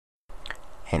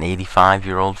An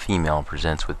 85-year-old female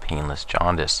presents with painless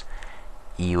jaundice.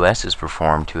 EUS is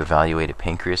performed to evaluate a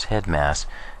pancreas head mass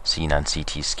seen on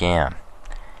CT scan.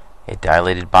 A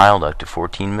dilated bile duct of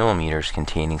 14 millimeters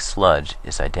containing sludge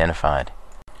is identified.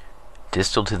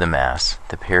 Distal to the mass,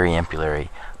 the periampullary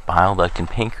bile duct and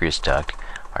pancreas duct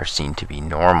are seen to be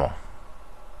normal.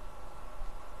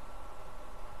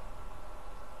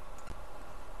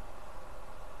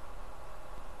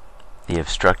 The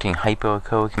obstructing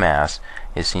hypoechoic mass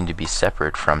is seen to be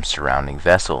separate from surrounding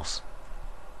vessels.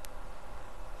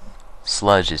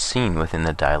 Sludge is seen within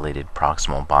the dilated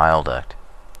proximal bile duct.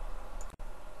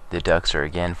 The ducts are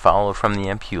again followed from the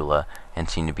ampulla and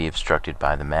seen to be obstructed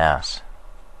by the mass.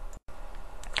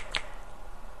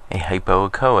 A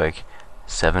hypoechoic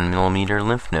 7 millimeter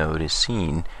lymph node is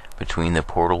seen between the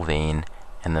portal vein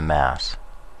and the mass.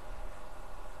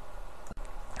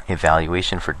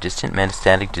 Evaluation for distant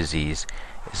metastatic disease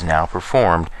is now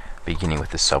performed, beginning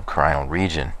with the subcarinal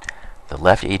region. The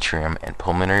left atrium and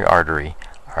pulmonary artery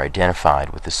are identified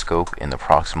with the scope in the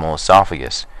proximal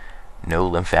esophagus. No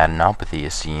lymphadenopathy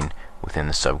is seen within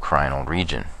the subcarinal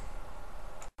region.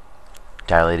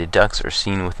 Dilated ducts are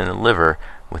seen within the liver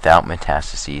without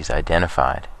metastases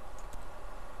identified.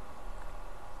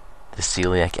 The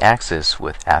celiac axis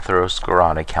with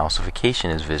atherosclerotic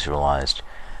calcification is visualized.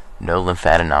 No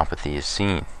lymphadenopathy is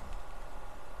seen.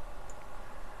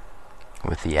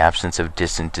 With the absence of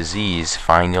distant disease,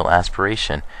 fine needle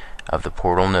aspiration of the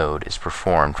portal node is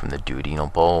performed from the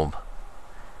duodenal bulb.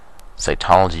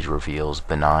 Cytology reveals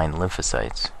benign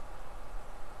lymphocytes.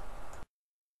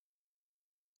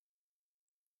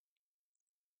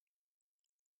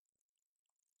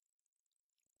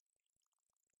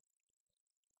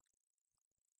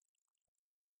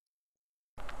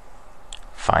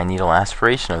 Fine needle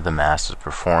aspiration of the mass is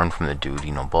performed from the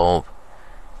duodenal bulb.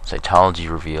 Cytology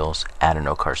reveals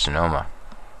adenocarcinoma.